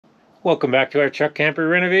Welcome back to our truck camper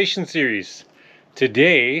renovation series.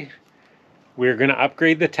 Today we're going to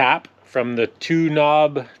upgrade the tap from the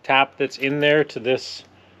 2-knob tap that's in there to this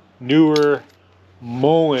newer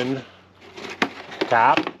Moen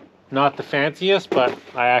tap. Not the fanciest, but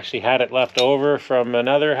I actually had it left over from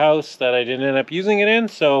another house that I didn't end up using it in,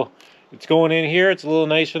 so it's going in here. It's a little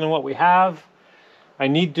nicer than what we have. I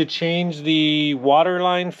need to change the water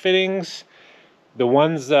line fittings. The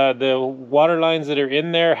ones, the water lines that are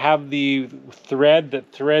in there have the thread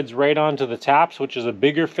that threads right onto the taps, which is a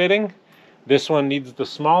bigger fitting. This one needs the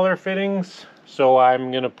smaller fittings, so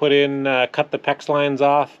I'm going to put in, cut the PEX lines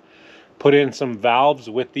off, put in some valves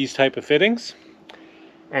with these type of fittings.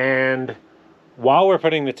 And while we're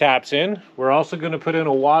putting the taps in, we're also going to put in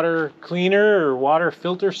a water cleaner or water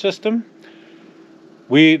filter system.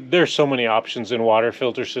 There's so many options in water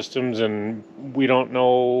filter systems, and we don't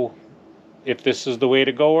know if this is the way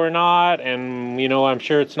to go or not. And you know, I'm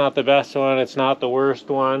sure it's not the best one, it's not the worst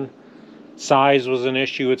one. Size was an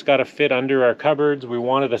issue. It's got to fit under our cupboards. We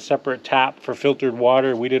wanted a separate tap for filtered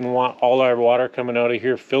water. We didn't want all our water coming out of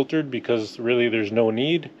here filtered, because really there's no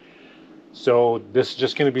need. So this is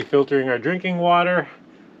just going to be filtering our drinking water.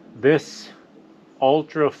 This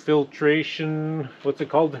ultra filtration, what's it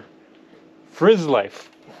called? Frizz Life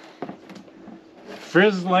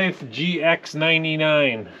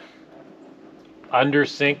GX99 under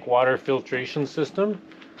sink water filtration system.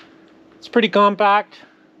 It's pretty compact.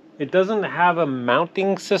 It doesn't have a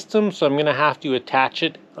mounting system, so I'm gonna have to attach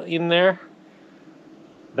it in there.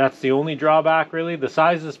 That's the only drawback, really. The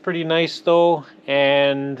size is pretty nice though,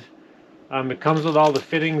 and it comes with all the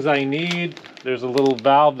fittings I need. There's a little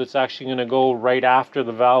valve that's actually gonna go right after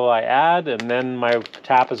the valve I add, and then my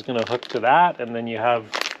tap is gonna hook to that, and then you have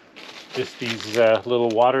just these little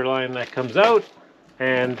water line that comes out,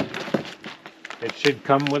 and it should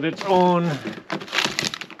come with its own,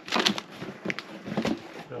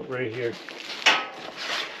 right here,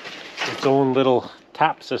 its own little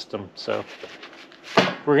tap system. So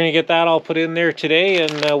we're gonna get that all put in there today,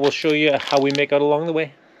 and we'll show you how we make out along the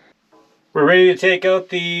way. We're ready to take out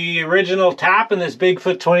the original tap in this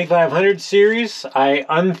Bigfoot 2500 series. I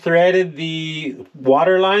unthreaded the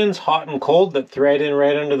water lines, hot and cold, that thread in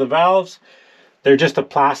right under the valves. They're just a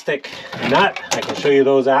plastic nut. I can show you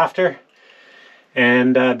those after.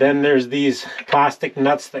 And then there's these plastic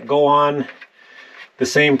nuts that go on the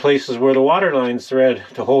same places where the water lines thread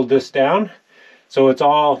to hold this down. So it's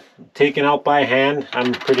all taken out by hand.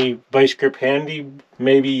 I'm pretty vice grip handy.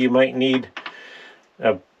 Maybe you might need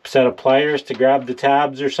a set of pliers to grab the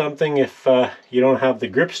tabs or something if you don't have the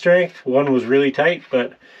grip strength. One was really tight,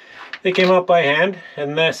 but they came out by hand,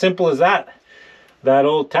 and as simple as that. That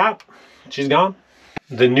old tap, she's gone.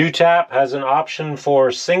 The new tap has an option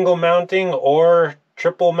for single mounting or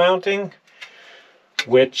triple mounting,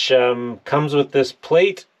 which comes with this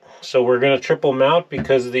plate. So we're going to triple mount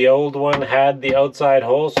because the old one had the outside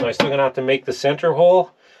hole, so I'm still going to have to make the center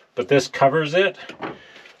hole, but this covers it,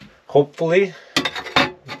 hopefully.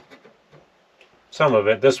 Some of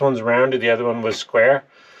it. This one's rounded, the other one was square.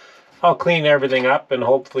 I'll clean everything up, and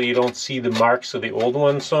hopefully you don't see the marks of the old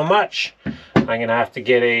one so much. I'm going to have to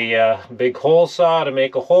get a big hole saw to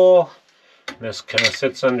make a hole. This kind of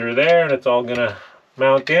sits under there, and it's all going to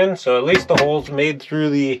mount in. So at least the hole's made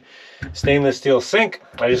through the stainless steel sink.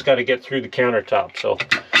 I just got to get through the countertop. So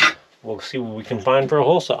we'll see what we can find for a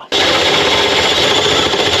hole saw.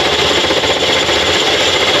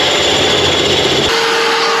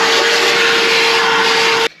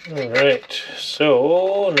 Alright,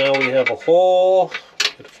 so now we have a hole.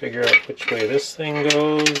 Got to figure out which way this thing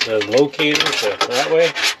goes. The locator, so that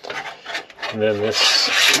way. And then this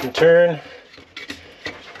can turn.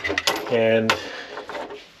 And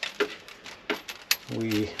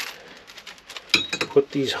we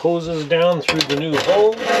put these hoses down through the new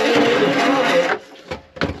hole.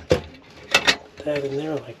 Put that in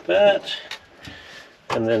there like that.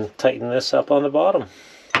 And then tighten this up on the bottom.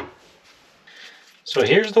 So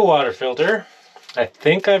here's the water filter. I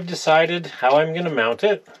think I've decided how I'm going to mount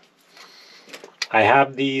it. I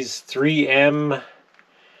have these 3M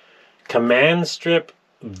command strip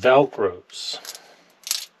Velcros.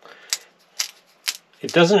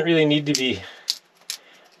 It doesn't really need to be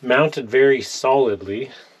mounted very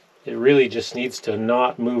solidly. It really just needs to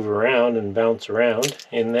not move around and bounce around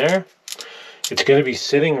in there. It's going to be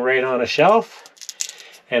sitting right on a shelf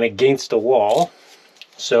and against a wall.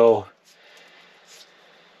 So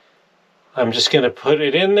I'm just going to put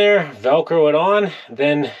it in there, Velcro it on,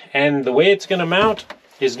 then, and the way it's going to mount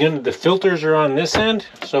is the filters are on this end.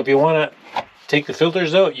 So if you want to take the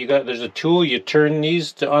filters out, there's a tool, you turn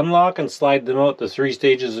these to unlock and slide them out the 3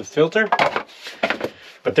 stages of filter.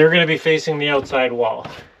 but they're going to be facing the outside wall.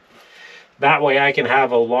 That way I can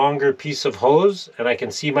have a longer piece of hose and I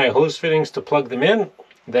can see my hose fittings to plug them in.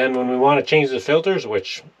 Then when we want to change the filters,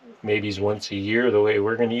 which maybe is once a year the way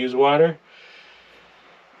we're going to use water,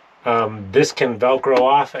 this can Velcro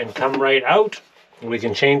off and come right out. We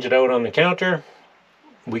can change it out on the counter.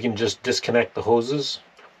 We can just disconnect the hoses,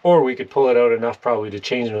 or we could pull it out enough probably to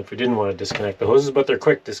change them if we didn't want to disconnect the hoses, but they're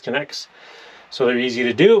quick disconnects, so they're easy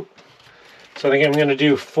to do. So I think I'm going to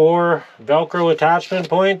do 4 Velcro attachment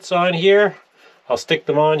points on here. I'll stick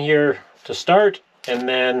them on here to start, and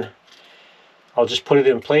then I'll just put it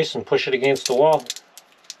in place and push it against the wall.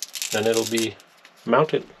 Then it'll be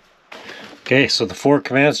mounted. Okay, so the 4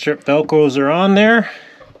 command strip Velcros are on there.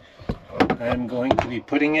 I'm going to be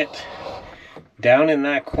putting it down in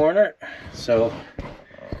that corner. So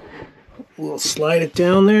we'll slide it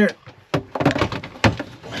down there.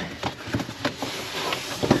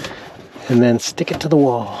 And then stick it to the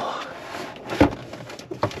wall.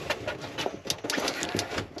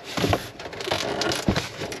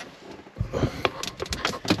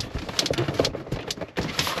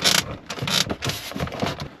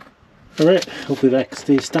 Alright, hopefully that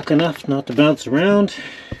stays stuck enough not to bounce around.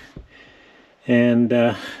 And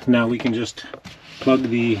now we can just plug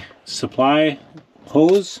the supply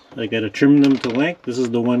hose. I gotta trim them to length. This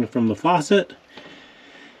is the one from the faucet.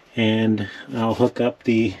 And I'll hook up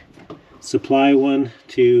the supply one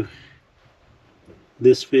to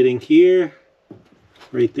this fitting here,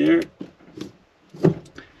 right there,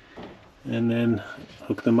 and then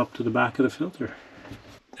hook them up to the back of the filter.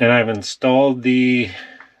 And I've installed the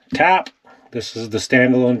tap. This is the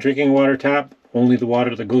standalone drinking water tap. Only the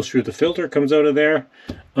water that goes through the filter comes out of there.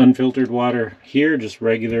 Unfiltered water here, just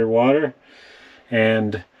regular water.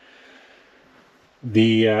 And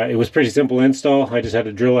it was pretty simple install. I just had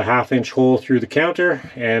to drill a 1/2 inch hole through the counter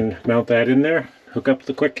and mount that in there. Hook up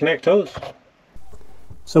the quick connect hose.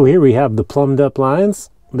 So here we have the plumbed up lines.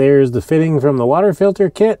 There's the fitting from the water filter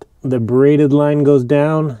kit. The braided line goes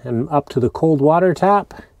down and up to the cold water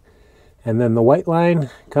tap. And then the white line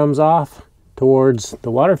comes off towards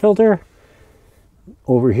the water filter.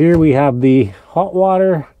 Over here we have the hot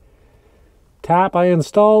water tap I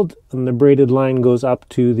installed, and the braided line goes up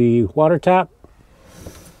to the water tap.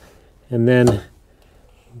 And then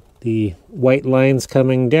the white lines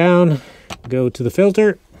coming down go to the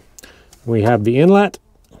filter. We have the inlet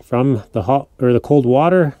from the hot or the cold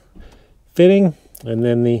water fitting, and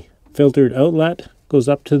then the filtered outlet goes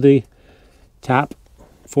up to the tap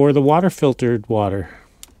for the water filtered water.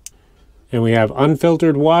 And we have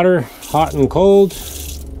unfiltered water, hot and cold,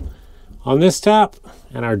 on this tap,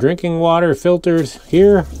 and our drinking water filtered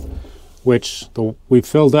here, which we've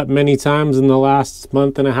filled up many times in the last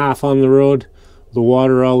month and a half on the road. The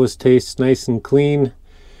water always tastes nice and clean.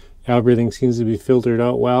 Everything seems to be filtered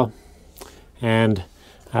out well. And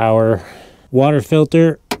our water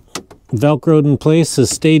filter, Velcroed in place,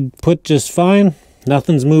 has stayed put just fine.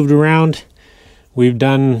 Nothing's moved around. We've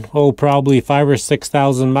done, probably 5,000 or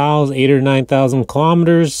 6,000 miles, 8,000 or 9,000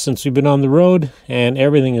 kilometers since we've been on the road, and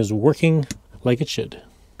everything is working like it should.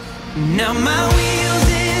 Now my wheels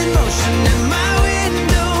in motion and